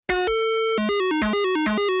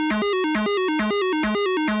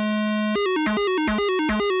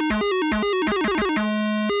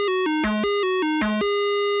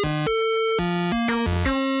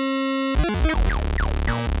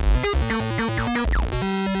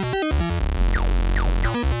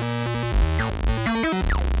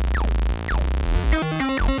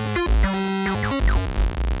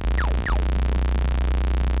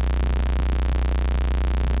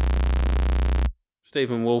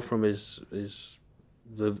Stephen Wolfram is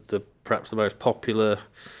the perhaps the most popular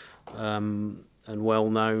and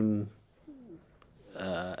well-known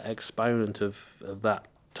exponent of that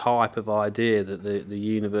type of idea that the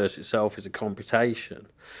universe itself is a computation.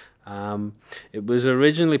 It was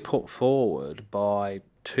originally put forward by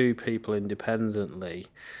two people independently.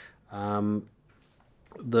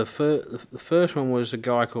 The first one was a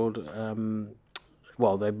guy called,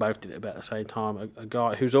 they both did it about the same time, a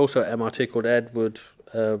guy who's also at MIT called Edward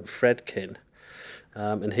Fredkin,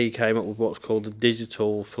 and he came up with what's called the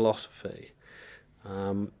digital philosophy.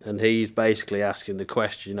 And he's basically asking the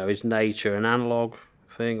question, is nature an analog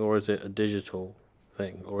thing, or is it a digital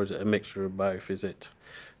thing, or is it a mixture of both? Is it,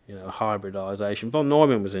 hybridization? Von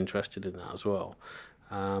Neumann was interested in that as well,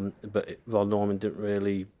 but von Neumann didn't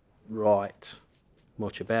really write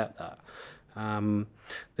much about that.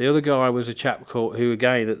 The other guy was a chap who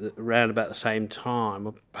again around about the same time,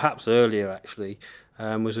 or perhaps earlier actually,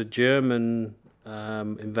 was a German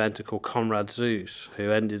inventor called Konrad Zuse,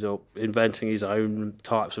 who ended up inventing his own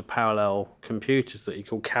types of parallel computers that he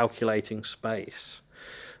called calculating space,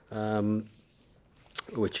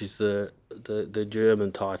 which is the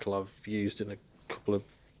German title I've used in a couple of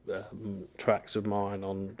tracks of mine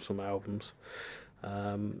on some albums.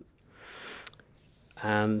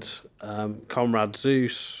 And Konrad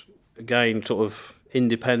Zuse, again, sort of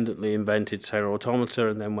independently invented stellar automata,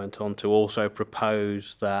 and then went on to also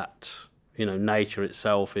propose that nature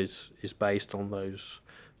itself is based on those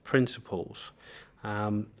principles.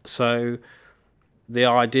 So the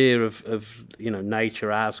idea of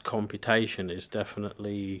nature as computation is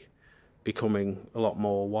definitely becoming a lot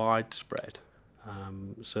more widespread,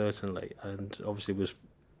 certainly, and obviously was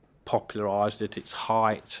popularised at its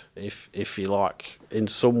height, if you like, in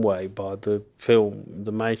some way by the film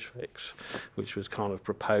The Matrix, which was kind of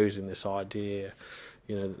proposing this idea,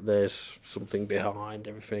 that there's something behind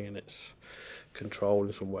everything and it's controlled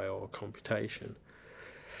in some way, or computation.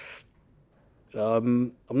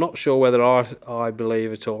 I'm not sure whether I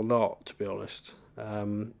believe it or not, to be honest,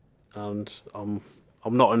 and I'm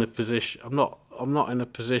not in a position. I'm not in a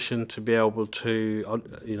position to be able to.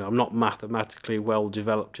 I'm not mathematically well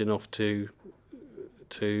developed enough to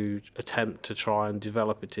attempt to try and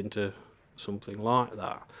develop it into something like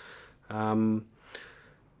that.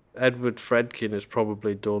 Edward Fredkin has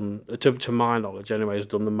probably done, to my knowledge anyway, has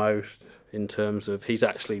done the most in terms of, he's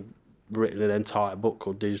actually written an entire book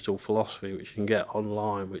called Digital Philosophy, which you can get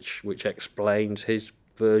online, which explains his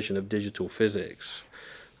version of digital physics,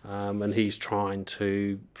 and he's trying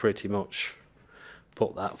to pretty much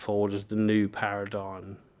put that forward as the new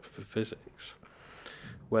paradigm for physics.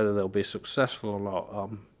 Whether they'll be successful or not,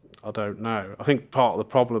 I don't know. I think part of the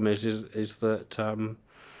problem is that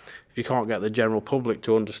if you can't get the general public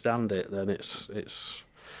to understand it, then it's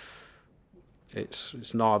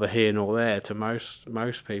neither here nor there to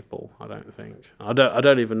most people. I don't think. I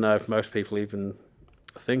don't even know if most people even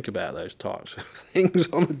think about those types of things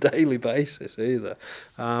on a daily basis either.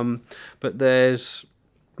 But there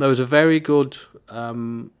was a very good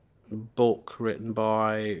book written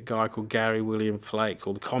by a guy called Gary William Flake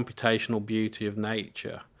called The Computational Beauty of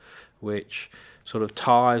Nature, which sort of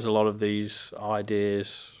ties a lot of these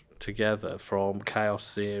ideas together, from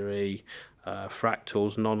chaos theory,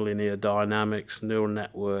 fractals, nonlinear dynamics, neural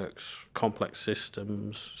networks, complex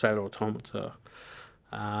systems, stellar automata,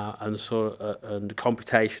 and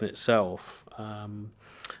computation itself,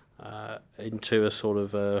 into a sort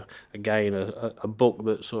of a book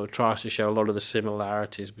that sort of tries to show a lot of the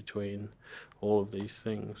similarities between all of these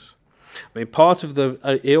things. I mean, part of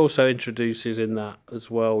he also introduces in that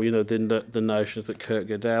as well, the notions that Kurt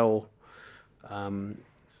Gödel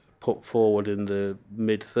put forward in the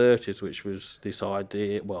mid-30s, which was this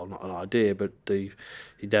idea, well, not an idea, but he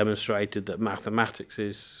demonstrated that mathematics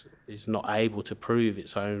is not able to prove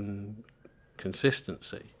its own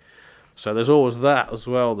consistency. So there's always that as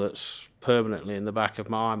well that's permanently in the back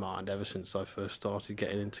of my mind ever since I first started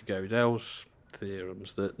getting into Gödel's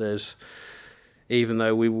theorems, that there's, even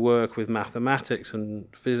though we work with mathematics and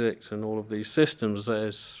physics and all of these systems,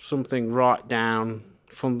 there's something right down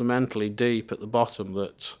fundamentally deep at the bottom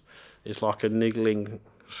that is like a niggling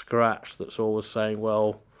scratch that's always saying,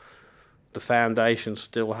 well, the foundations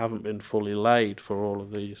still haven't been fully laid for all of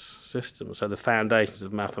these systems. So the foundations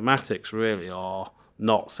of mathematics really are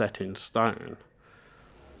not set in stone,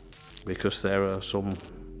 because there are some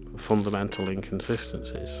fundamental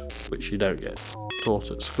inconsistencies which you don't get taught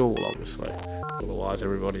at school, obviously. Otherwise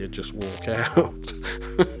everybody would just walk out.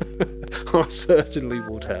 I certainly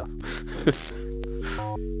would have.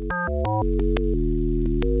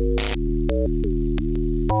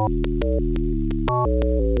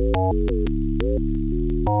 I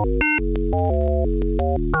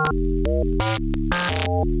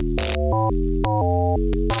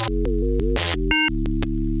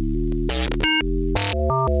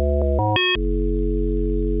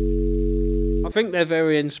think they're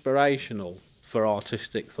very inspirational for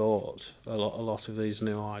artistic thought, a lot of these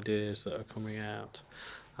new ideas that are coming out.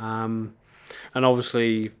 And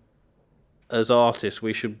obviously, as artists,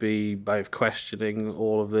 we should be both questioning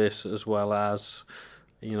all of this as well as,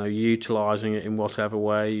 utilising it in whatever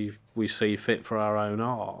way we see fit for our own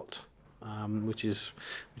art. Which is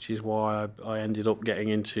why I ended up getting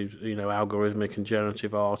into algorithmic and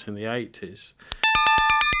generative art in the 80s.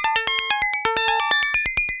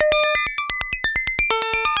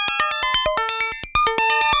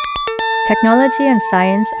 Technology and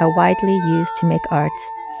science are widely used to make art,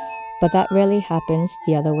 but that rarely happens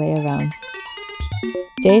the other way around.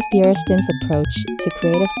 Dave Burraston's approach to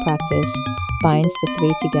creative practice binds the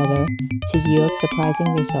three together to yield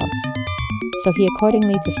surprising results, so he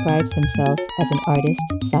accordingly describes himself as an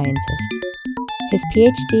artist-scientist. His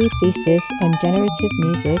PhD thesis on generative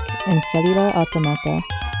music and cellular automata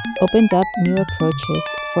opened up new approaches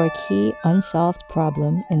for a key unsolved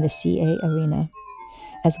problem in the CA arena,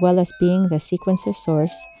 as well as being the sequencer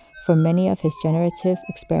source for many of his generative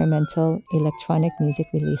experimental electronic music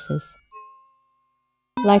releases.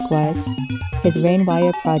 Likewise, his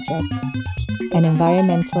rainwire project, an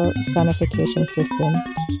environmental sonification system,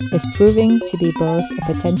 is proving to be both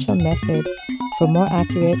a potential method for more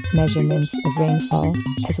accurate measurements of rainfall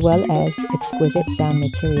as well as exquisite sound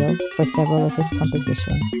material for several of his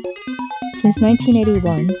compositions. Since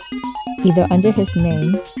 1981, either under his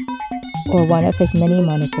name or one of his many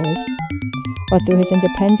monikers, or through his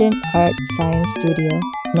independent art science studio,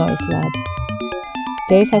 Noise Lab,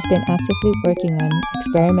 Dave has been actively working on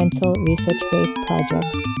experimental research-based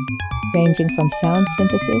projects ranging from sound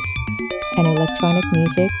synthesis and electronic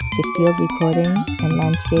music to field recording and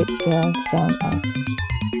landscape-scale sound art.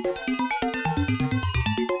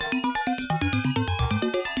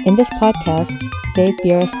 In this podcast, Dave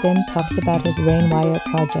Burraston talks about his rainwire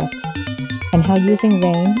project and how using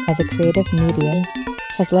rain as a creative medium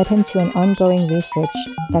has led him to an ongoing research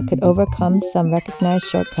that could overcome some recognized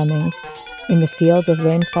shortcomings in the field of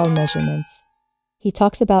rainfall measurements. He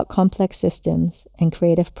talks about complex systems and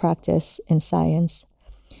creative practice in science,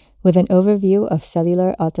 with an overview of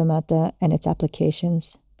cellular automata and its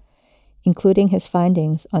applications, including his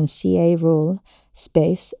findings on CA rule,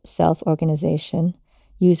 space self-organization,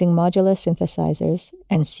 using modular synthesizers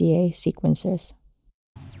and CA sequencers.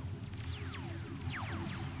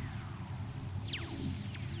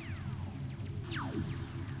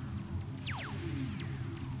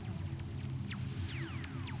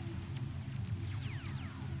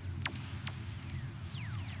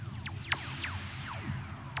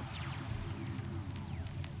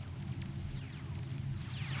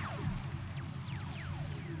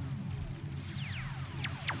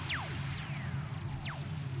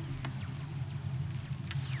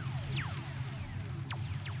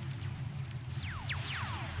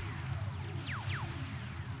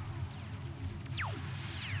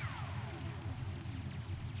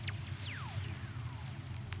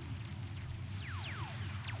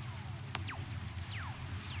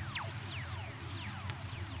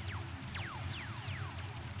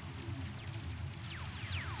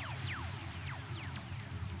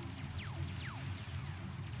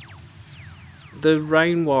 The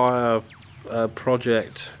rainwire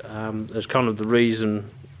project is kind of the reason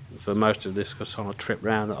for most of this kind of trip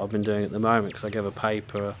round that I've been doing at the moment, because I gave a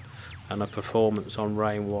paper and a performance on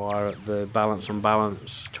rainwire at the Balance on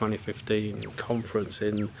Balance 2015 conference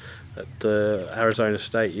at the Arizona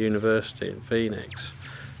State University in Phoenix.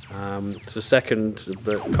 It's the second of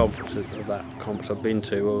that conference I've been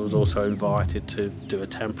to. I was also invited to do a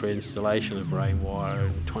temporary installation of rainwire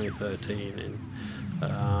in 2013 in the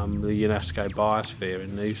UNESCO Biosphere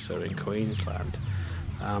in Noosa in Queensland.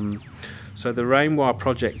 So the rainwire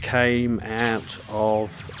project came out of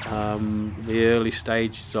the early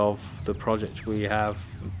stages of the project we have,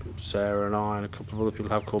 Sarah and I and a couple of other people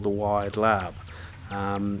have, called the Wired Lab,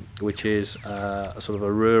 which is sort of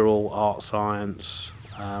a rural art science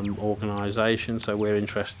organisation. So we're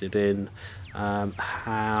interested in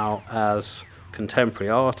how, as contemporary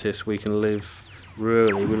artists, we can live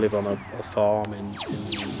rurally. We live on a farm in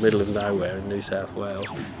the middle of nowhere in New South Wales.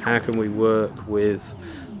 How can we work with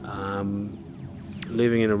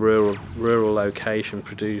living in a rural location,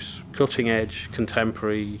 produce cutting-edge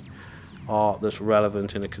contemporary art that's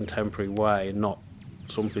relevant in a contemporary way, and not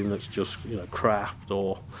something that's just craft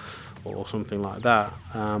or something like that.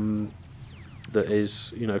 that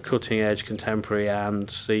is, cutting edge, contemporary, and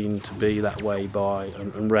seen to be that way by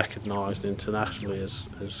and recognised internationally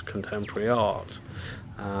as contemporary art.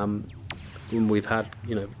 And we've had,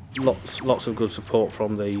 lots of good support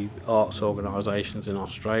from the arts organisations in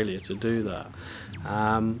Australia to do that.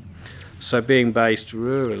 So being based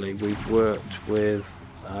rurally, we've worked with,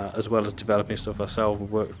 as well as developing stuff ourselves,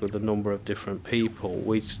 we've worked with a number of different people.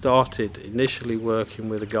 We started initially working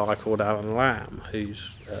with a guy called Alan Lamb,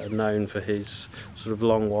 who's known for his sort of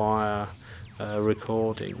long wire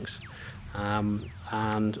recordings.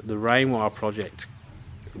 And the rainwire project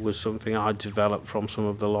was something I developed from some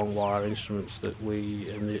of the long wire instruments that we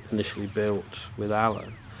initially built with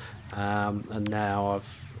Alan. And now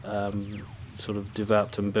I've sort of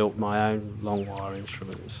developed and built my own long wire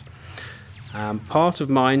instruments. Part of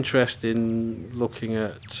my interest in looking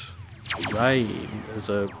at rain as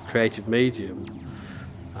a creative medium,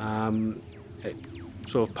 it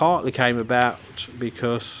sort of partly came about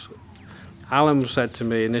because Alan said to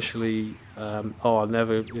me initially, I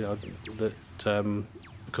never,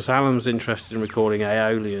 because Alan was interested in recording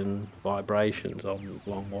aeolian vibrations on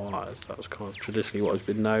long wires. That was kind of traditionally what he's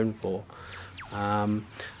been known for.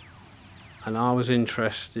 And I was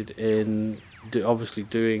interested in obviously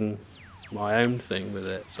doing my own thing with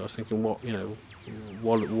it. So I was thinking, what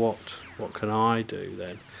can I do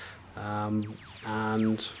then?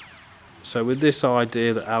 And so with this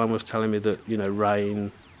idea that Alan was telling me that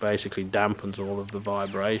rain basically dampens all of the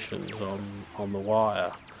vibrations on the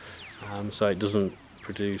wire, so it doesn't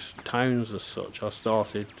produce tones as such. I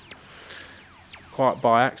started quite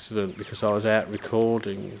by accident because I was out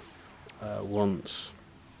recording once.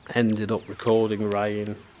 Ended up recording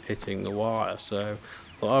rain hitting the wire, so I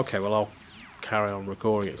thought, okay, well, I'll carry on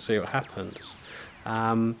recording it and see what happens.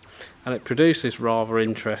 And it produced this rather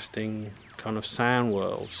interesting kind of sound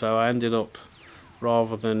world. So I ended up,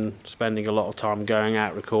 rather than spending a lot of time going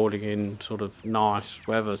out recording in sort of nice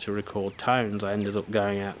weather to record tones, I ended up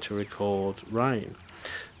going out to record rain.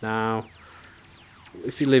 Now,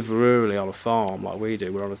 if you live rurally on a farm like we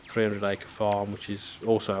do, we're on a 300-acre farm, which is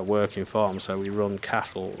also a working farm, so we run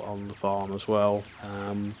cattle on the farm as well.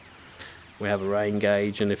 We have a rain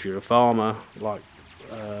gauge, and if you're a farmer, like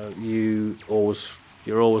you're always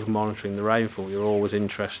monitoring the rainfall. You're always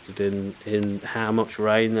interested in how much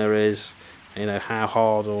rain there is, how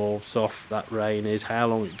hard or soft that rain is, how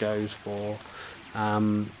long it goes for.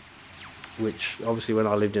 Which obviously, when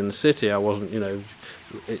I lived in the city, I wasn't.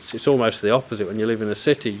 It's almost the opposite. When you live in a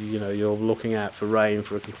city, you're looking out for rain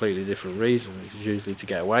for a completely different reason. It's usually to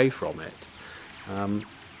get away from it.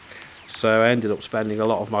 So I ended up spending a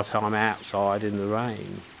lot of my time outside in the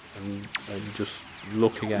rain and just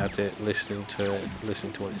looking at it, listening to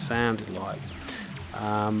what it sounded like.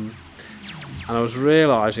 And I was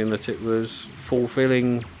realising that it was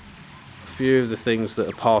fulfilling a few of the things that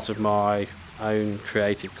are part of my own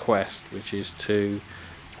creative quest, which is to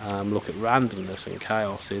look at randomness and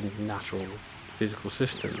chaos in natural physical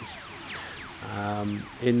systems.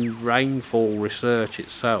 In rainfall research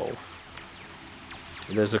itself,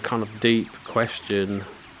 there's a kind of deep question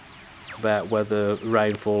about whether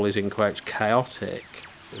rainfall is in quotes chaotic,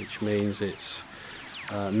 which means it's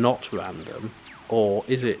not random, or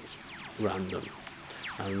is it random?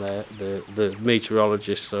 And the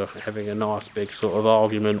meteorologists are having a nice big sort of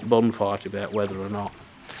argument, bun fight about whether or not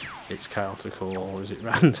it's chaotic or is it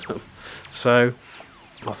random. So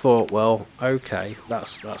I thought, well, okay,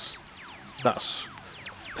 that's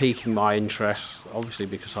piquing my interest, obviously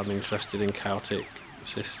because I'm interested in chaotic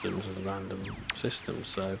systems and random systems,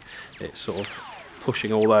 so it's sort of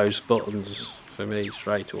pushing all those buttons for me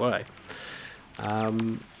straight away.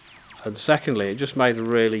 And secondly, it just made a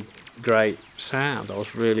really great sound. I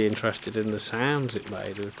was really interested in the sounds it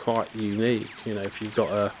made. It was quite unique. If you've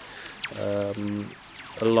got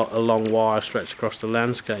a long wire stretched across the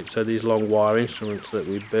landscape, so these long wire instruments that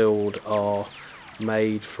we build are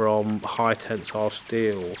made from high tensile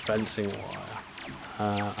steel fencing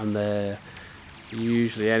wire, and they're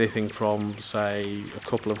usually anything from, say, a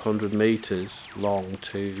couple of 100 metres long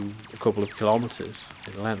to a couple of kilometres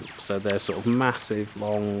in length. So they're sort of massive,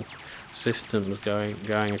 long systems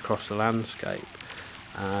going across the landscape.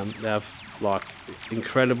 They have like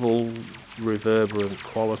incredible reverberant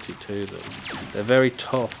quality to them. They're very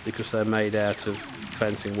tough because they're made out of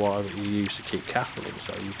fencing wire that you use to keep cattle in.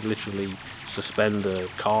 So you can literally suspend a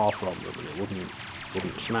car from them and it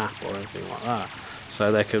wouldn't snap or anything like that.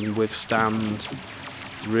 So they can withstand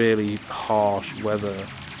really harsh weather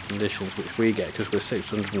conditions, which we get because we're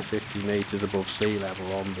 650 metres above sea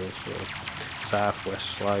level on the sort of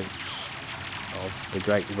southwest slopes of the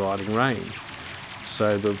Great Dividing Range.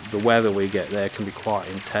 So the weather we get there can be quite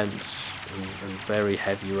intense and very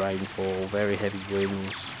heavy rainfall, very heavy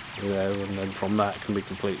winds, and then from that it can be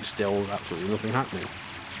completely still, absolutely nothing happening.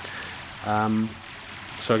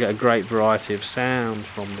 So I get a great variety of sound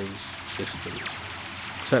from these systems.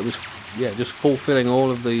 So it was, just fulfilling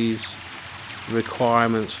all of these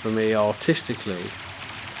requirements for me artistically.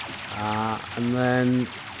 And then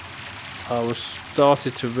I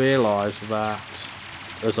started to realise that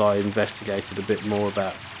as I investigated a bit more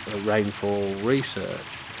about rainfall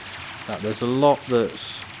research, that there's a lot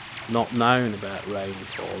that's not known about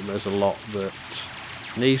rainfall, and there's a lot that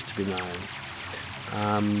needs to be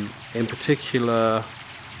known. In particular,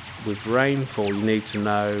 with rainfall, you need to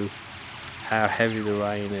know how heavy the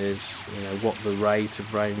rain is, what the rate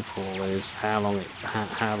of rainfall is, how long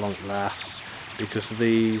it lasts, because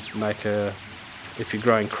these make if you're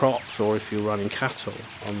growing crops or if you're running cattle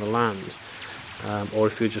on the land, or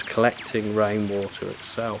if you're just collecting rainwater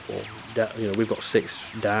itself, or we've got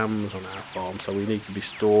 6 dams on our farm, so we need to be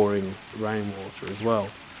storing rainwater as well.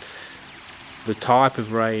 The type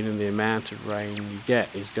of rain and the amount of rain you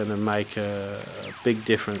get is going to make a big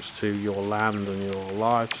difference to your land and your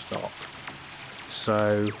livestock.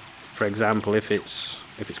 So, for example, if it's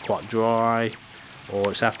quite dry,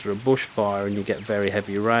 or it's after a bushfire and you get very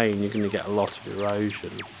heavy rain, you're going to get a lot of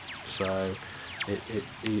erosion. So,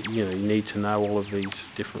 you need to know all of these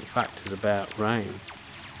different factors about rain.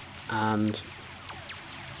 And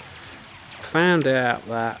I found out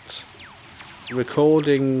that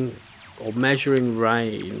recording or measuring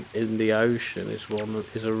rain in the ocean is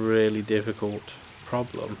a really difficult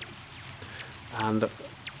problem. And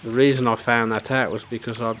the reason I found that out was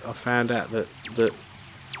because I found out that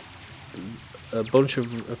a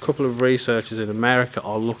couple of researchers in America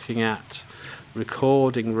are looking at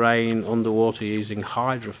recording rain underwater using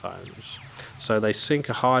hydrophones. So they sink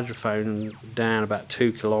a hydrophone down about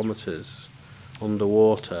 2 kilometres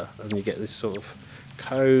underwater, and you get this sort of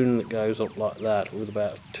cone that goes up like that with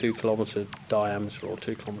about 2 kilometre diameter or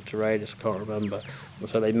 2 kilometre radius, I can't remember. And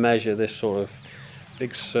so they measure this sort of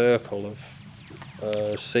big circle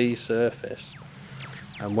of sea surface,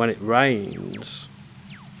 and when it rains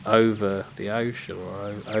over the ocean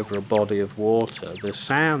or over a body of water, the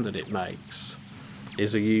sound that it makes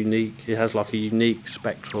is it has like a unique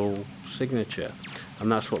spectral signature. And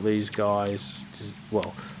that's what these guys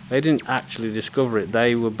they didn't actually discover it,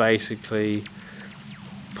 they were basically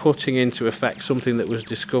putting into effect something that was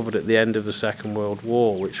discovered at the end of the Second World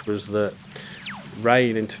War, which was that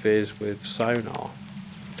rain interferes with sonar.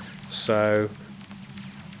 So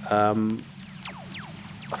I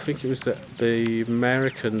think it was that the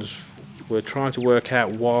Americans were trying to work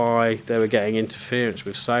out why they were getting interference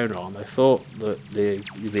with sonar, and they thought that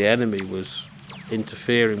the enemy was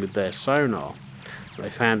interfering with their sonar. They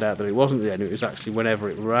found out that it wasn't the enemy, it was actually whenever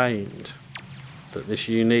it rained that this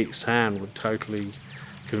unique sound would totally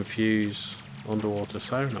confuse underwater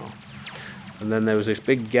sonar. And then there was this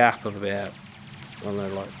big gap of about,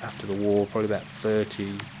 after the war, probably about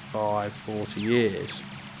 35, 40 years.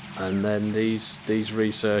 And then these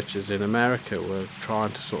researchers in America were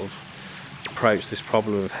trying to sort of approach this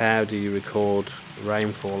problem of how do you record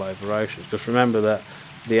rainfall over oceans. Because remember that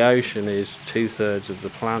the ocean is 2/3 of the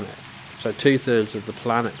planet. So 2/3 of the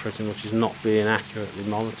planet pretty much is not being accurately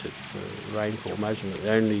monitored for rainfall measurement.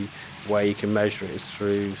 The only way you can measure it is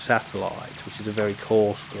through satellite, which is a very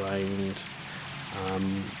coarse-grained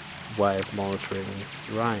way of monitoring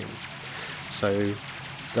rain. So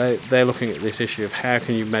they're looking at this issue of how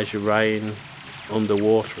can you measure rain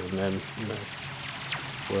underwater and then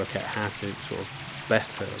work out how to sort of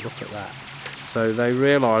better look at that. So they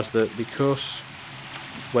realised that because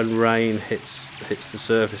when rain hits the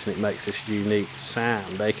surface and it makes this unique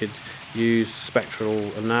sound, they could use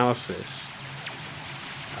spectral analysis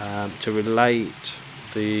to relate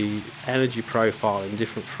the energy profile in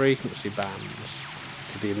different frequency bands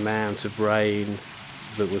to the amount of rain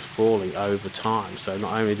that was falling over time. So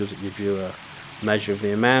not only does it give you a measure of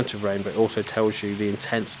the amount of rain, but it also tells you the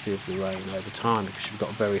intensity of the rain over time, because you've got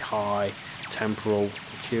a very high temporal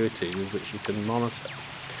acuity with which you can monitor.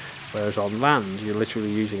 Whereas on land, you're literally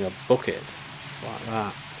using a bucket like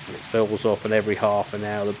that, and it fills up, and every half an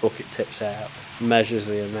hour the bucket tips out, measures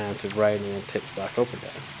the amount of rain, and then tips back up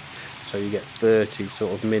again. So you get 30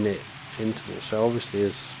 sort of minute intervals. So obviously,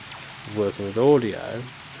 as working with audio,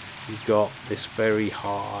 you've got this very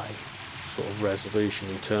high sort of resolution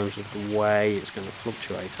in terms of the way it's going to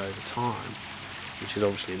fluctuate over time, which is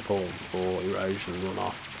obviously important for erosion and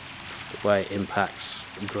runoff, the way it impacts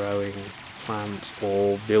growing plants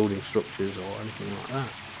or building structures or anything like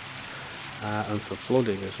that, and for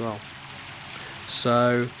flooding as well.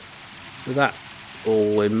 So with that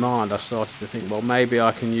all in mind, I started to think, well, maybe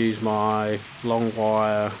I can use my long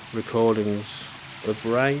wire recordings of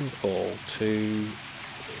rainfall to,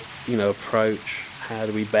 approach how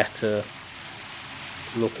do we better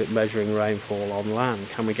look at measuring rainfall on land.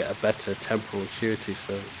 Can we get a better temporal acuity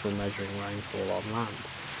for measuring rainfall on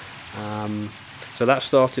land? So that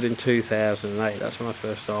started in 2008. That's when I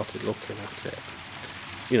first started looking at it,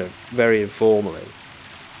 very informally.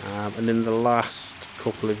 And in the last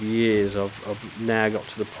couple of years, I've now got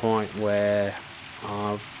to the point where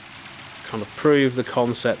I've kind of proved the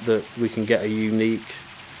concept that we can get a unique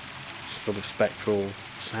sort of spectral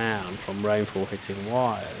sound from rainfall hitting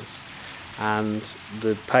wires. And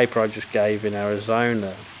the paper I just gave in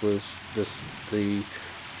Arizona was the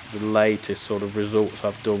latest sort of results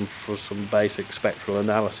I've done for some basic spectral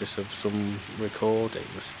analysis of some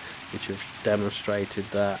recordings, which have demonstrated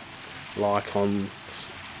that, like on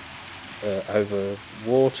over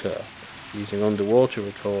water, using underwater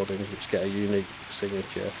recordings which get a unique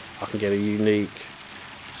signature, I can get a unique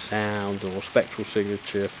sound or spectral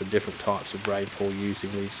signature for different types of rainfall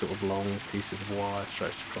using these sort of long pieces of wire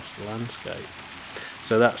stretched across the landscape.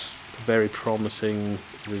 So that's a very promising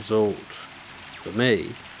result for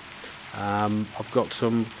me. I've got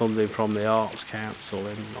some funding from the Arts Council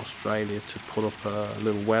in Australia to put up a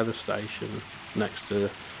little weather station next to,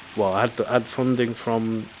 I had funding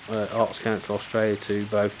from Arts Council Australia to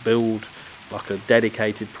both build like a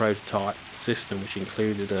dedicated prototype system which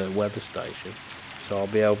included a weather station. So I'll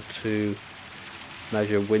be able to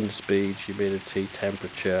measure wind speed, humidity,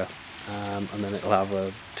 temperature, and then it'll have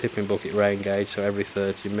a tipping bucket rain gauge, so every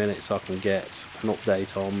 30 minutes I can get an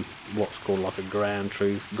update on what's called like a ground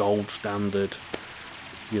truth, gold standard,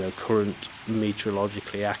 current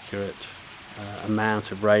meteorologically accurate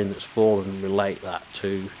amount of rain that's fallen, and relate that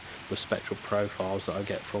to the spectral profiles that I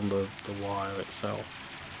get from the wire itself.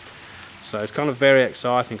 So it's kind of very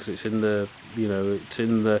exciting because it's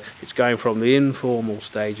going from the informal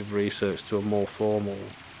stage of research to a more formal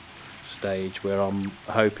stage where I'm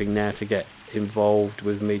hoping now to get involved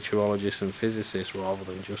with meteorologists and physicists rather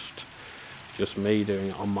than just me doing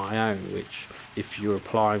it on my own, which if you're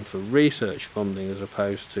applying for research funding as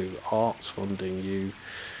opposed to arts funding, you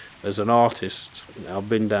as an artist, I've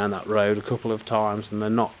been down that road a couple of times, and they're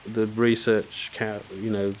not the research,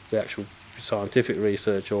 the actual scientific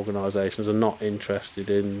research organisations are not interested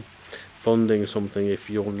in funding something if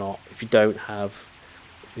you don't have,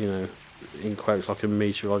 in quotes, like a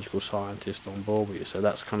meteorological scientist on board with you. So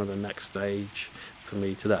that's kind of the next stage for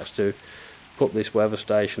me to put this weather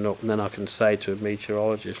station up, and then I can say to a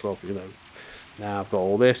meteorologist, look, now I've got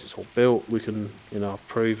all this, it's all built, we can, I've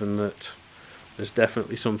proven that there's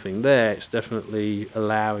definitely something there. It's definitely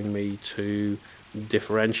allowing me to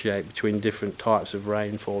differentiate between different types of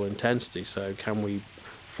rainfall intensity. So can we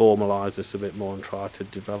formalise this a bit more and try to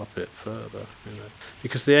develop it further?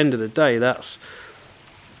 Because at the end of the day, that's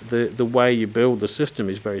the way you build the system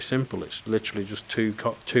is very simple. It's literally just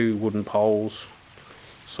two wooden poles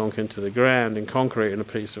sunk into the ground in concrete and a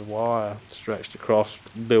piece of wire stretched across.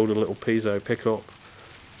 Build a little piezo pickup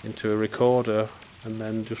into a recorder, and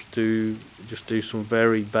then just do some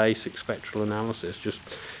very basic spectral analysis.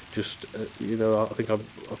 I think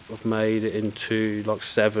I've made it into like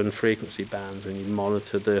 7 frequency bands, and you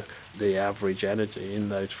monitor the average energy in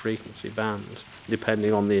those frequency bands.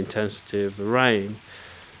 Depending on the intensity of the rain,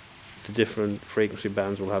 the different frequency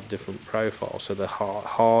bands will have different profiles. So the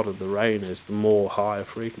harder the rain is, the more higher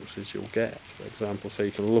frequencies you'll get, for example. So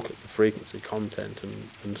you can look at the frequency content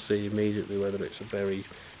and see immediately whether it's a very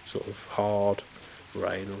sort of hard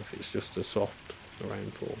rain or if it's just a soft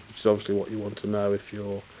rainfall, which is obviously what you want to know if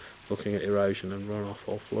you're looking at erosion and runoff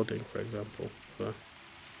or flooding, for example. So.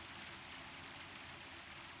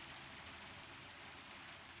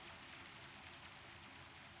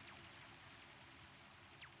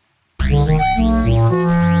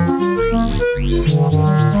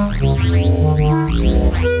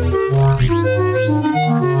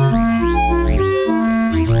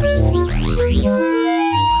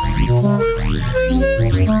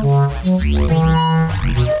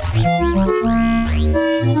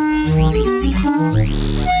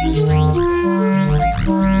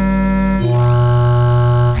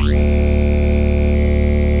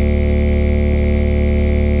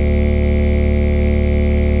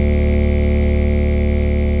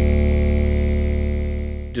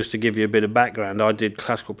 Just to give you a bit of background, I did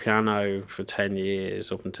classical piano for 10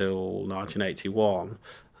 years up until 1981,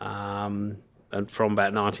 and from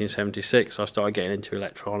about 1976 I started getting into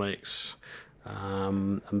electronics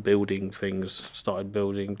and building things, started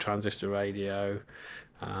building transistor radio,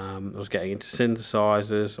 I was getting into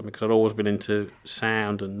synthesizers, because I'd always been into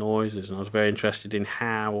sound and noises, and I was very interested in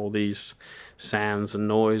how all these sounds and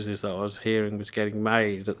noises that I was hearing was getting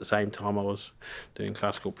made at the same time I was doing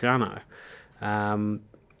classical piano.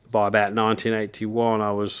 By about 1981,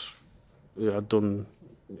 I'd done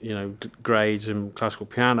grades in classical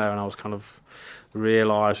piano, and I was kind of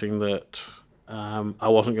realising that I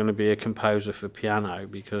wasn't going to be a composer for piano,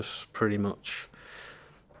 because pretty much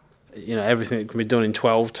everything that can be done in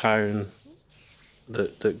 12 tone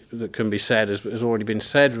that can be said has already been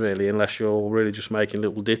said, really, unless you're really just making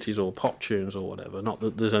little ditties or pop tunes or whatever. Not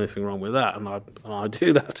that there's anything wrong with that, and I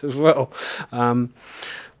do that as well.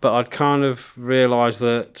 But I'd kind of realised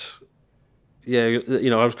that,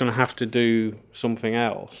 I was going to have to do something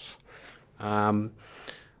else. And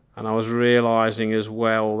I was realising as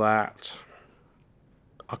well that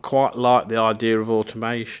I quite like the idea of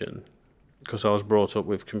automation, because I was brought up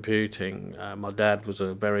with computing. My dad was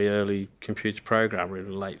a very early computer programmer in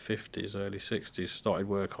the late 50s, early 60s, started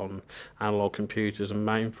work on analog computers and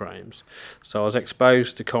mainframes. So I was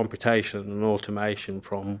exposed to computation and automation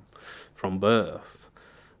from birth.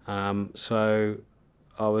 So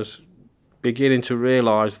I was beginning to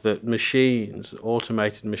realise that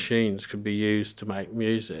automated machines, could be used to make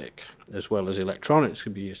music, as well as electronics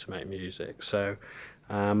could be used to make music. So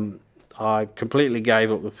I completely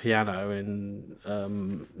gave up the piano in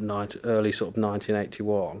early sort of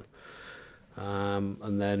 1981,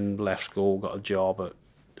 and then left school, got a job at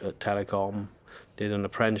Telecom, did an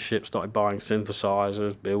apprenticeship, started buying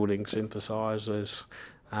synthesizers, building synthesizers,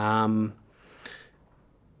 and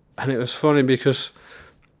it was funny because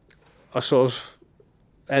I sort of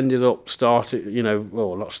ended up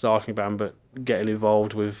not starting a band, but getting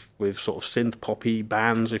involved with sort of synth poppy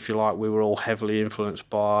bands, if you like. We were all heavily influenced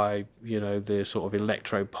by, the sort of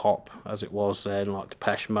electro pop as it was then, like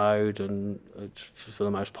Depeche Mode, and for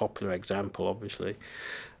the most popular example, obviously.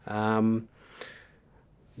 But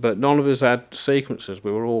none of us had sequencers.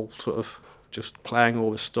 We were all sort of just playing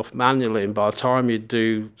all this stuff manually, and by the time you'd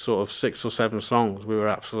do sort of 6 or 7 songs, we were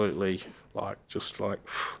absolutely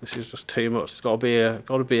this is just too much. It's got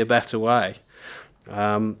to be a better way.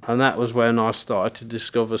 And that was when I started to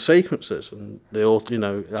discover sequencers, and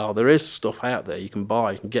there is stuff out there you can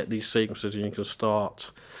buy. You can get these sequencers, and you can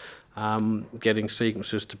start getting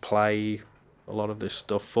sequencers to play a lot of this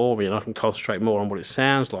stuff for me, and I can concentrate more on what it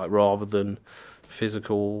sounds like rather than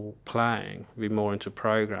physical playing. Be more into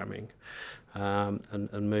programming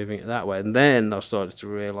and moving it that way. And then I started to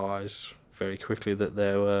realise very quickly that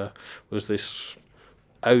there was this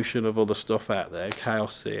ocean of other stuff out there.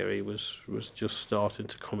 Chaos theory was just starting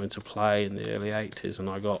to come into play in the early 80s, and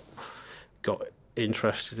I got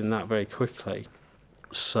interested in that very quickly.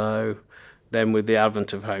 So then with the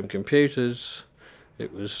advent of home computers,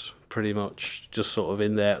 it was pretty much just sort of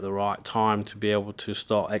in there at the right time to be able to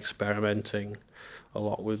start experimenting a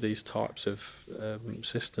lot with these types of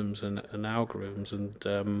systems and algorithms.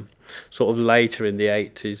 And sort of later in the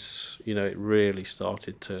 80s, it really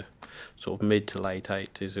started to, sort of mid to late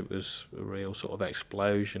 80s, it was a real sort of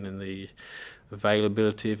explosion in the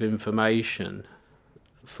availability of information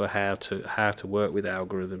for how to work with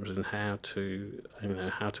algorithms, and how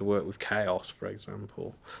to work with chaos, for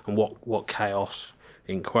example, and what chaos,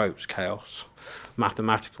 in quotes, chaos,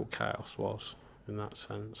 mathematical chaos was in that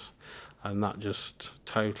sense. And that just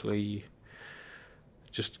completely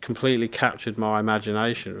captured my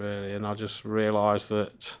imagination, really. And I just realised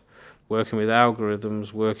that working with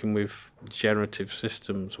algorithms, working with generative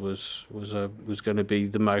systems was going to be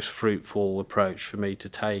the most fruitful approach for me to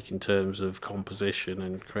take in terms of composition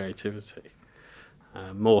and creativity.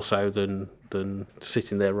 More so than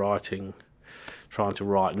sitting there trying to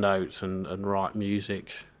write notes and write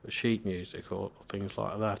music, sheet music or things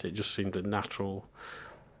like that. It just seemed a natural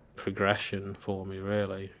progression for me,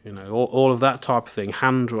 really. All of that type of thing,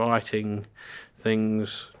 handwriting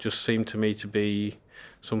things, just seemed to me to be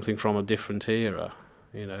something from a different era.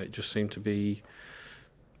 It just seemed to be,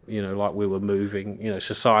 like we were moving,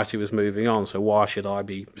 society was moving on, so why should I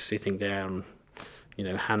be sitting down,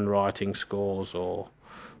 handwriting scores or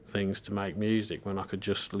things to make music, when I could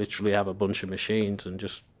just literally have a bunch of machines and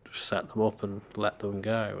just set them up and let them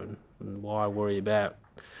go, and why worry about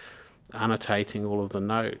annotating all of the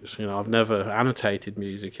notes? I've never annotated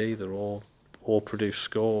music either, or produced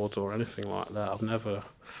scores or anything like that.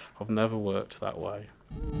 I've never worked that way.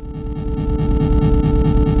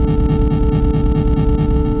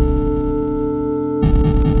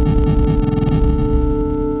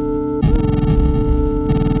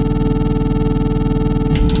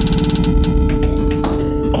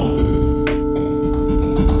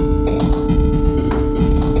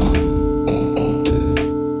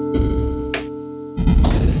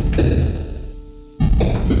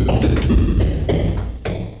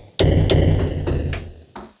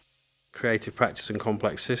 creative practice and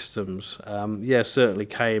complex systems, certainly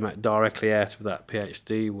came directly out of that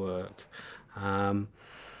PhD work. And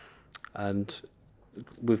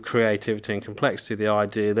with creativity and complexity, the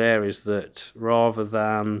idea there is that rather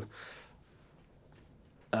than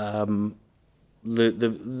the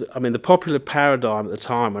popular paradigm at the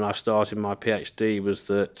time when I started my PhD was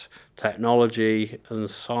that technology and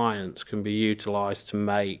science can be utilised to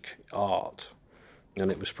make art, and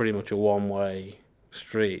it was pretty much a one-way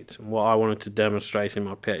street. And what I wanted to demonstrate in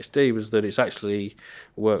my PhD was that it actually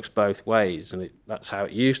works both ways, and that's how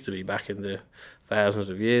it used to be back in the thousands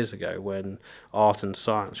of years ago, when art and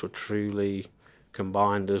science were truly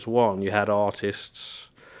combined as one. You had artists,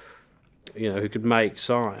 who could make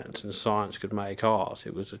science, and science could make art.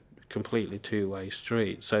 It was a completely two-way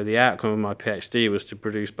street. So the outcome of my PhD was to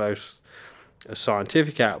produce both a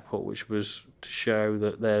scientific output, which was to show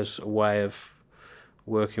that there's a way of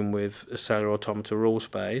working with a cellular automata rule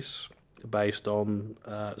space based on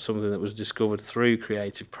something that was discovered through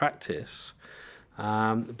creative practice.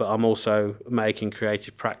 But I'm also making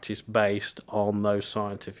creative practice based on those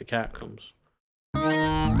scientific outcomes.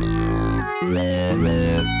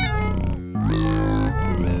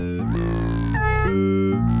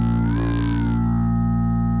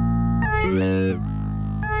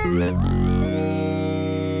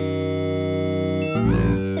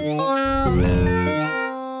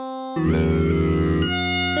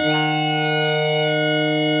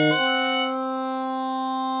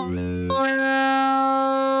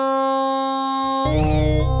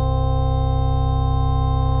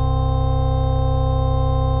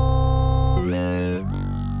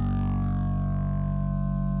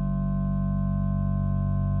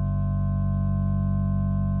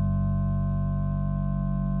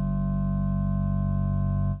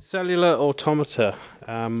 Cellular automata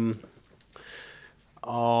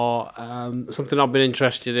are something I've been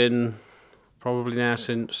interested in probably now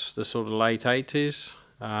since the sort of late 80s.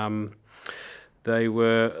 They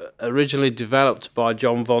were originally developed by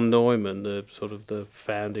John von Neumann, the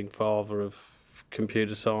founding father of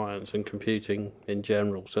computer science and computing in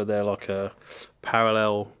general. So they're like a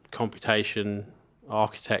parallel computation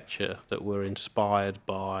architecture that were inspired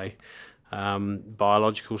by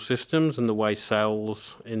biological systems and the way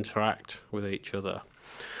cells interact with each other.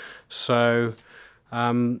 So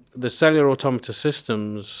the cellular automata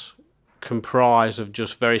systems comprise of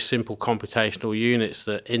just very simple computational units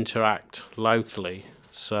that interact locally.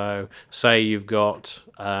 So say you've got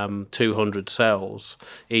 200 cells.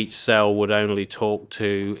 Each cell would only talk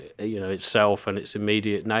to itself and its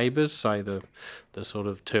immediate neighbours, say the sort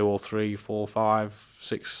of 2 or 3, 4, 5,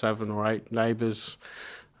 6, 7 or 8 neighbours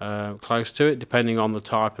close to it, depending on the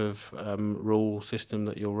type of rule system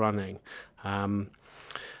that you're running.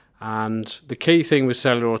 And the key thing with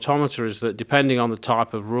cellular automata is that depending on the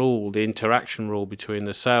type of rule, the interaction rule between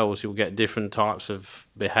the cells, you'll get different types of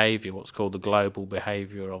behaviour, what's called the global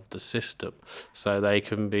behaviour of the system. So they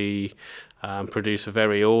can be produce a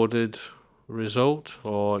very ordered result,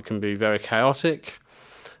 or it can be very chaotic,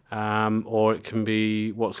 or it can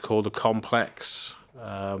be what's called a complex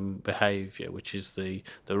behaviour, which is the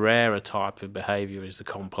rarer type of behaviour is the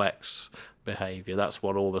complex behaviour. That's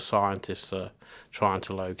what all the scientists are trying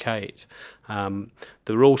to locate.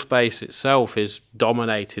 The rule space itself is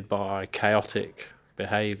dominated by chaotic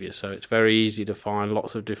behaviour, so it's very easy to find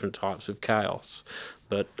lots of different types of chaos,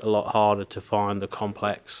 but a lot harder to find the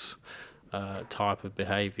complex type of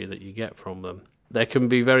behaviour that you get from them. They can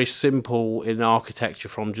be very simple in architecture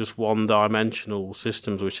from just one-dimensional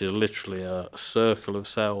systems, which is literally a circle of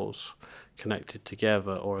cells connected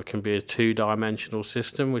together, or it can be a two-dimensional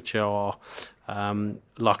system, which are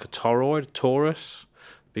like a torus,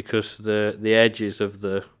 because the edges of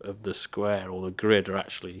the square or the grid are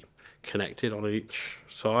actually connected on each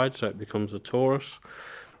side, so it becomes a torus.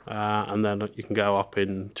 And then you can go up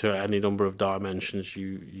into any number of dimensions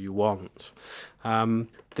you want.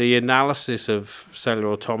 The analysis of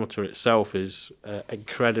cellular automata itself is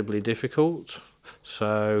incredibly difficult.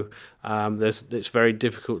 So it's very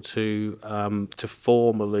difficult to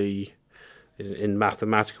formally, in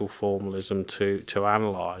mathematical formalism, to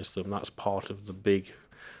analyse them. That's part of the big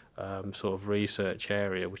sort of research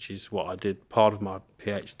area, which is what I did part of my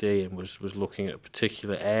PhD, and was looking at a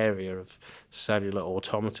particular area of cellular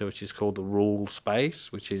automata, which is called the rule space,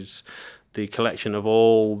 which is the collection of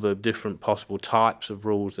all the different possible types of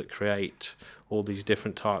rules that create all these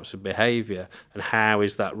different types of behaviour, and how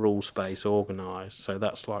is that rule space organised. So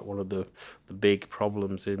that's like one of the big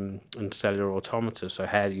problems in cellular automata. So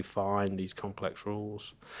how do you find these complex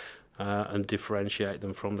rules? and differentiate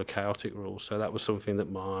them from the chaotic rules. So that was something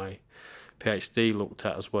that my PhD looked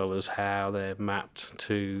at, as well as how they're mapped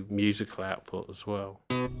to musical output as well.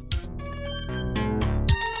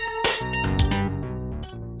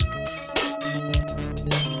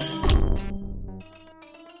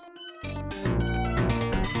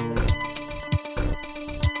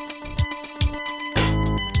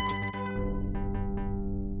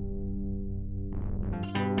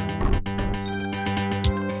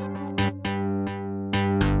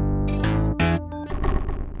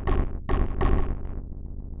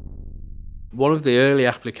 One of the early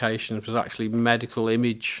applications was actually medical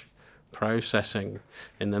image processing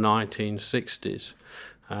in the 1960s.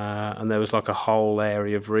 And there was like a whole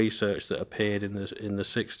area of research that appeared in the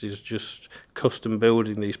 60s, just custom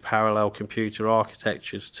building these parallel computer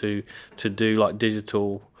architectures to do like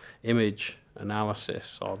digital image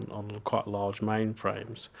analysis on quite large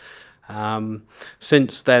mainframes.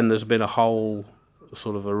 Since then, there's been a whole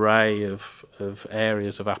sort of array of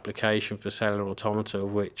areas of application for cellular automata,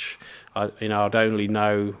 of which I'd only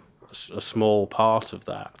know a small part of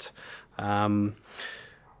that.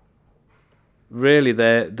 Really,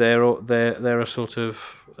 they're a sort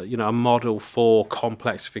of a model for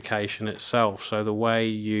complexification itself. So the way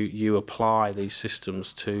you apply these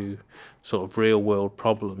systems to sort of real world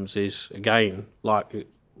problems is, again, like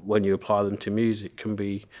when you apply them to music, can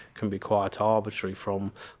be quite arbitrary,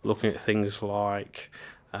 from looking at things like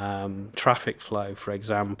traffic flow, for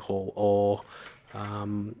example, or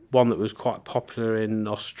one that was quite popular in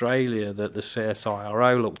Australia that the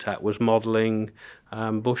CSIRO looked at was modelling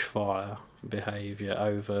bushfire behaviour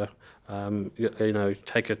over,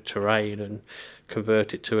 take a terrain and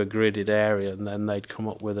convert it to a gridded area, and then they'd come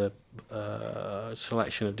up with a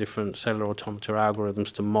selection of different cellular automata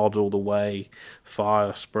algorithms to model the way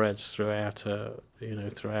fire spreads throughout a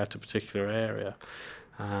particular area.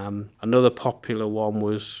 Another popular one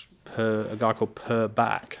was a guy called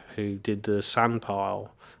Burraston, who did the sand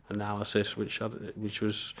pile analysis, which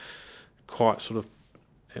was quite sort of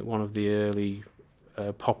one of the early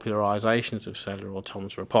popularisations of cellular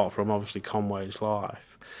automata, apart from obviously Conway's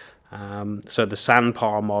life. So the sand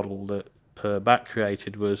pile model that Burraston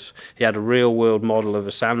created was, he had a real world model of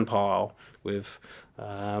a sand pile with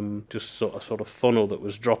just sort of funnel that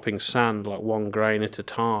was dropping sand like one grain at a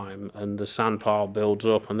time, and the sand pile builds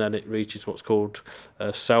up, and then it reaches what's called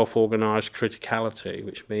self-organised criticality,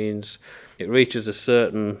 which means it reaches a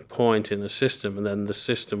certain point in the system, and then the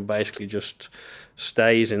system basically just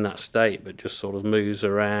stays in that state but just sort of moves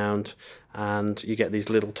around, and you get these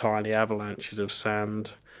little tiny avalanches of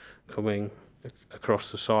sand coming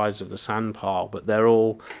across the sides of the sand pile, but they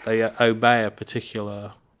obey a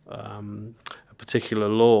particular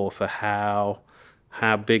law for how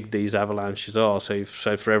big these avalanches are. So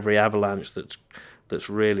for every avalanche that's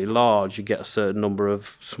really large, you get a certain number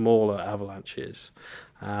of smaller avalanches.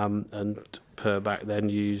 And Burraston then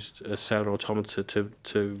used a cellular automata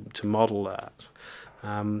to model that.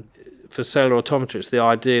 For cellular automata, it's the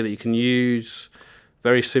idea that you can use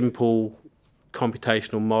very simple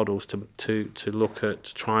computational models to look at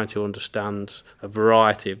trying to understand a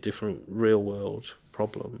variety of different real-world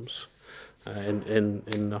problems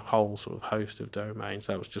in a whole sort of host of domains.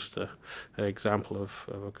 That was just an example of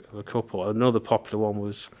a couple. Another popular one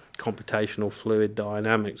was computational fluid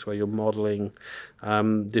dynamics, where you're modelling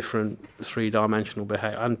different three-dimensional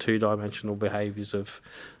and two-dimensional behaviours of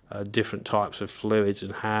different types of fluids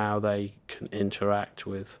and how they can interact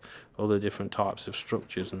with other different types of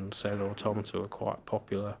structures, and cellular automata are quite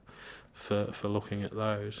popular for looking at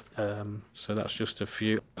those. So that's just a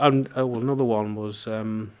few. Another one was,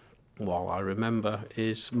 I remember,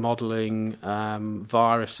 is modelling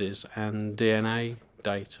viruses, and DNA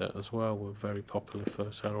data as well were very popular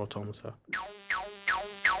for cellular automata.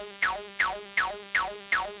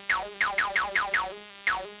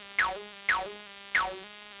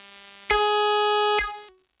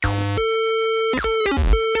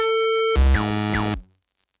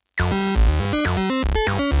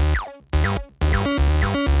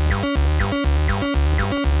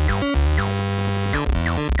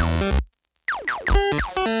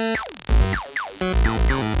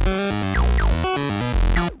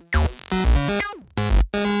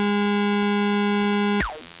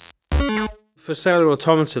 For cellular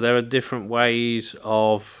automata, there are different ways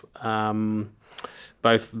of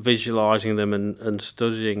both visualising them and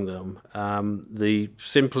studying them. The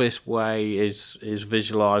simplest way is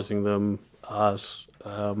visualising them as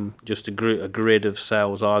just a grid of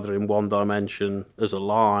cells, either in one dimension as a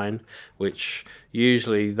line, which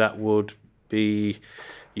usually that would be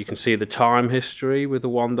You can see the time history with a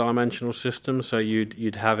one-dimensional system. So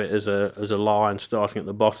you'd have it as a line starting at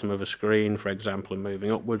the bottom of a screen, for example, and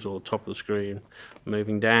moving upwards, or the top of the screen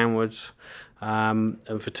moving downwards.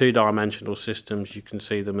 And for two-dimensional systems, you can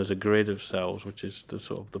see them as a grid of cells, which is the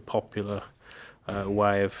sort of the popular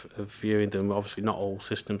way of viewing them. Obviously, not all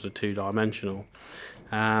systems are two-dimensional.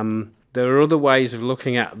 There are other ways of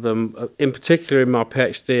looking at them. In particular, in my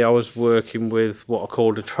PhD, I was working with what are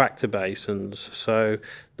called attractor basins. So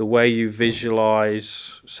the way you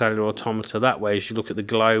visualize cellular automata that way is you look at the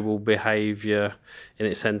global behavior in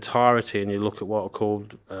its entirety, and you look at what are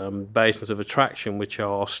called basins of attraction, which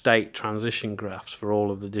are state transition graphs for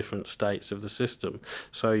all of the different states of the system.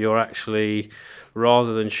 So you're actually,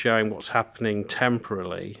 rather than showing what's happening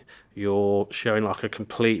temporally, you're showing like a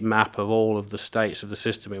complete map of all of the states of the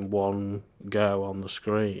system in one go on the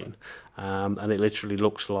screen, and it literally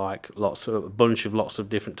looks like lots of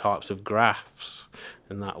different types of graphs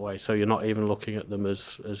in that way. So you're not even looking at them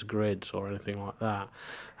as grids or anything like that.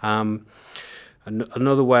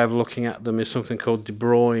 Another way of looking at them is something called De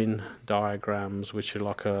Broglie diagrams, which are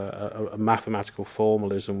like a mathematical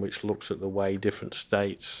formalism which looks at the way different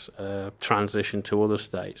states transition to other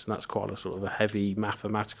states, and that's quite a sort of a heavy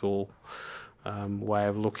mathematical way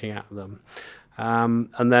of looking at them.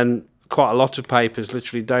 And then quite a lot of papers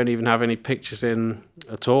literally don't even have any pictures in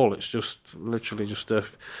at all. It's just literally just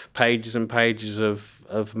pages and pages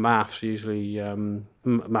of maths, usually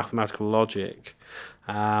mathematical logic.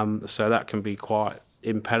 So that can be quite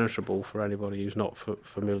impenetrable for anybody who's not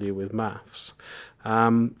familiar with maths.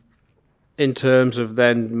 In terms of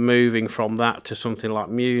then moving from that to something like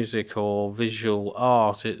music or visual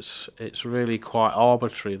art, it's really quite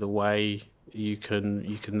arbitrary the way you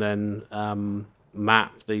can then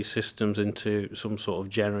map these systems into some sort of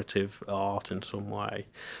generative art in some way.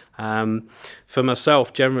 For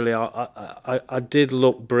myself, generally, I did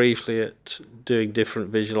look briefly at doing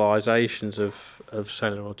different visualizations of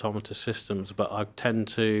cellular automata systems, but I tend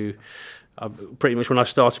to, pretty much when I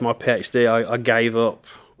started my PhD, I gave up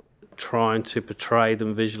trying to portray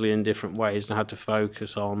them visually in different ways and had to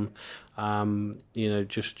focus on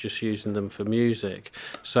just using them for music.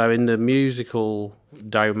 So in the musical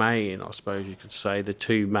domain, I suppose you could say the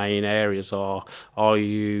two main areas are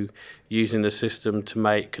you using the system to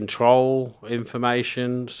make control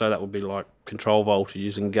information? So that would be like control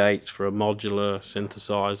voltages and gates for a modular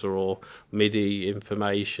synthesizer, or MIDI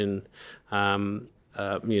information for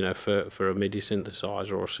a MIDI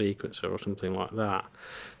synthesizer or a sequencer or something like that.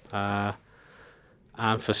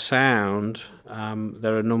 And for sound,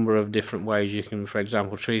 there are a number of different ways you can, for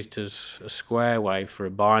example, treat it as a square wave for a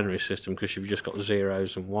binary system, because you've just got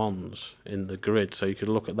zeros and ones in the grid. So you could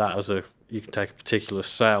look at that as you can take a particular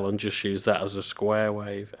cell and just use that as a square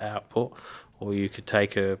wave output, or you could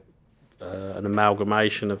take an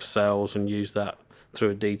amalgamation of cells and use that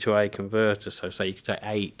through a D2A converter. So say you could take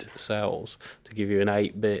 8 cells to give you an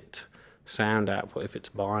 8-bit sound output if it's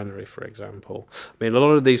binary, for example. I mean, a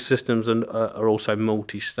lot of these systems are also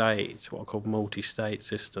multi-state, what are called multi-state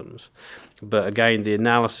systems. But again, the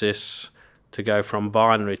analysis to go from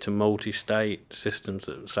binary to multi-state systems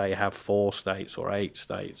that, say, have 4 states or 8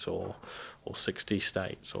 states or 60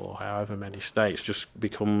 states or however many states just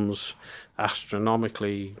becomes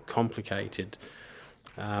astronomically complicated.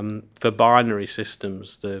 For binary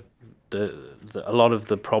systems, a lot of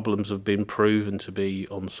the problems have been proven to be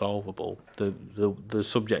unsolvable. The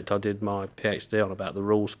subject I did my PhD on about the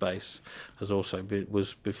rule space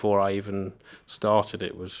was before I even started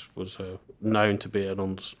it was known to be an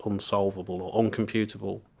unsolvable or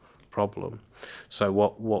uncomputable problem. So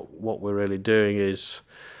what we're really doing is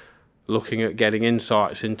looking at getting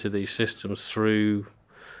insights into these systems through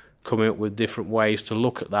coming up with different ways to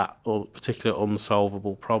look at that particular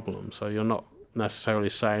unsolvable problem. So you're not necessarily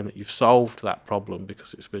saying that you've solved that problem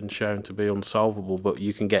because it's been shown to be unsolvable, but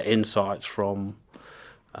you can get insights from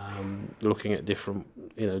looking at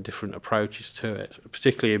different approaches to it.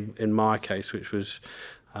 Particularly in my case, which was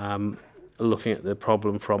looking at the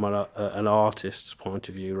problem from an artist's point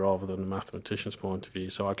of view rather than a mathematician's point of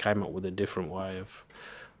view. So I came up with a different way of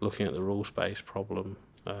looking at the rule space problem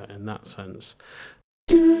in that sense.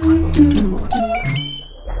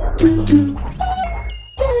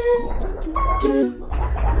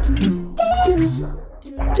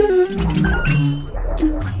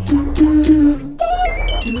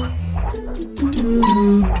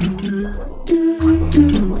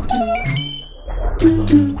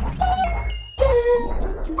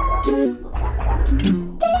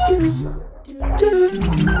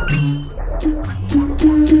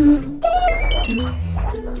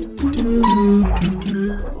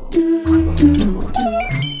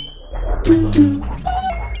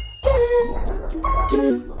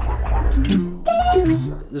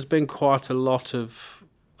 been quite a lot of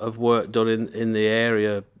work done in the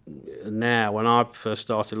area now. When I first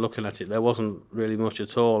started looking at it, there wasn't really much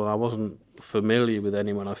at all, and I wasn't familiar with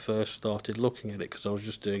any when I first started looking at it because I was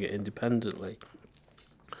just doing it independently,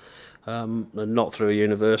 and not through a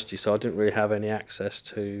university, so I didn't really have any access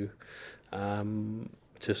to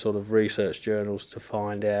sort of research journals to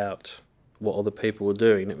find out what other people were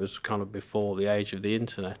doing. It was kind of before the age of the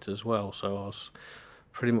internet as well, so I was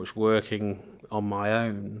pretty much working on my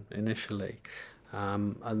own initially,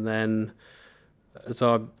 and then as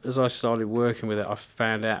I started working with it, I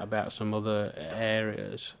found out about some other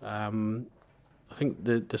areas. I think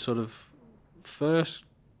the sort of first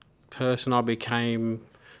person I became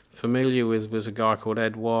familiar with was a guy called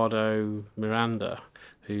Eduardo Miranda,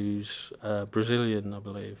 who's Brazilian, I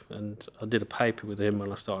believe, and I did a paper with him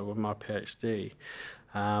when I started with my PhD.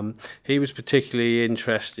 He was particularly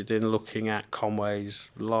interested in looking at Conway's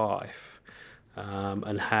life,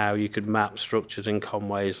 and how you could map structures in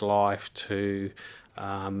Conway's life to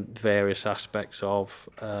various aspects of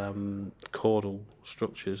chordal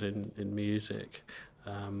structures in music.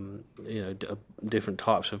 Different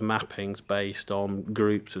types of mappings based on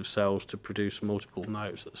groups of cells to produce multiple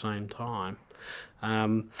notes at the same time.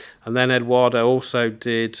 And then Eduardo also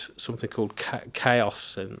did something called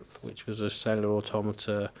Chaos Synth, which was a cellular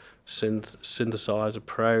automata synthesizer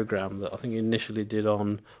program that I think he initially did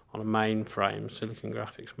on a mainframe, Silicon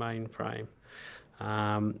Graphics mainframe.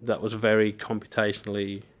 That was very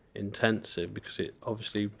computationally intensive because it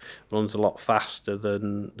obviously runs a lot faster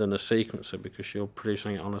than a sequencer, because you're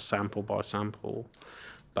producing it on a sample by sample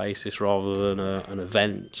basis rather than an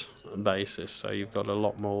event basis. So you've got a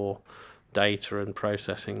lot more data and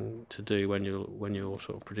processing to do when you're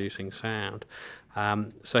sort of producing sound.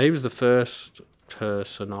 So he was the first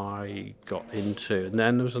person I got into, and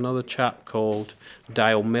then there was another chap called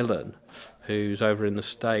Dale Millen, who's over in the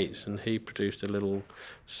States, and he produced a little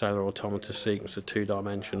cellular automata sequencer,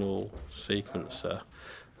 two-dimensional sequencer.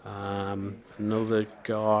 Another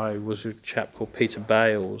guy was a chap called Peter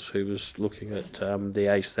Bales, who was looking at the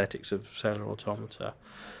aesthetics of cellular automata.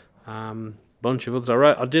 Bunch of others.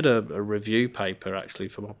 I did a review paper actually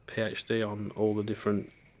for my PhD on all the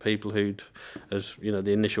different people who'd, as you know,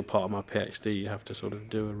 the initial part of my PhD, you have to sort of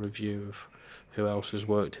do a review of who else has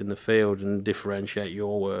worked in the field and differentiate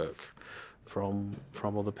your work from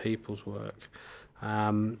other people's work.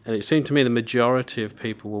 And it seemed to me the majority of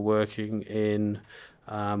people were working in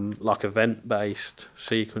like event-based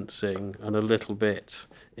sequencing and a little bit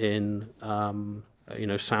in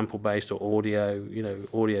sample-based or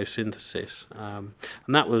audio synthesis. And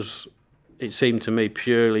that was, it seemed to me,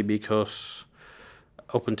 purely because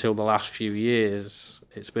up until the last few years,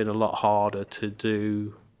 it's been a lot harder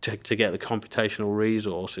to get the computational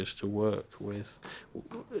resources to work with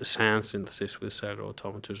sound synthesis with cellular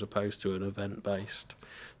automata as opposed to an event-based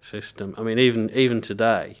system. I mean, even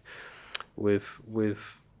today, with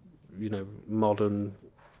modern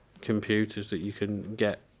computers that you can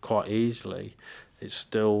get quite easily, it's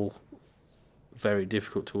still very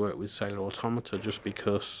difficult to work with cellular automata just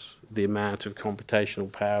because the amount of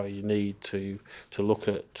computational power you need to look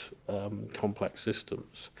at complex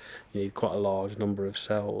systems. You need quite a large number of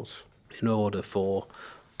cells in order for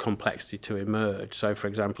complexity to emerge. So, for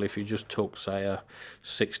example, if you just took, say, a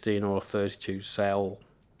 16 or a 32 cell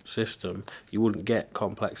system, you wouldn't get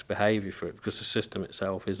complex behaviour for it because the system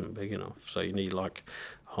itself isn't big enough. So you need like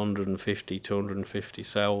 150, 250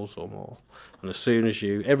 cells or more. And as soon as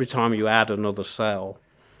every time you add another cell,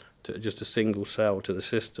 to just a single cell to the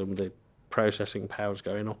system, the processing power is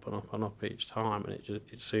going up and up and up each time, and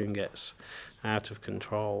it soon gets out of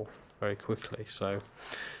control very quickly. So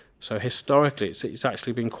historically, it's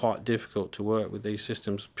actually been quite difficult to work with these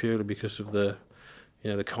systems purely because of the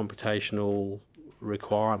computational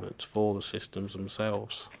requirements for the systems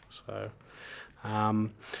themselves. So.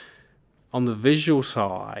 On the visual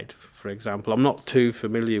side, for example, I'm not too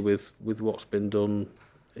familiar with what's been done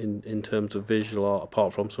in terms of visual art,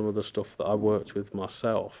 apart from some of the stuff that I worked with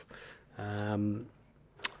myself.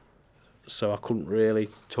 So I couldn't really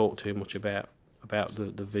talk too much about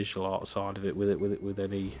the visual art side of it with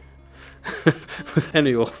any with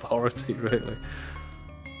any authority, really.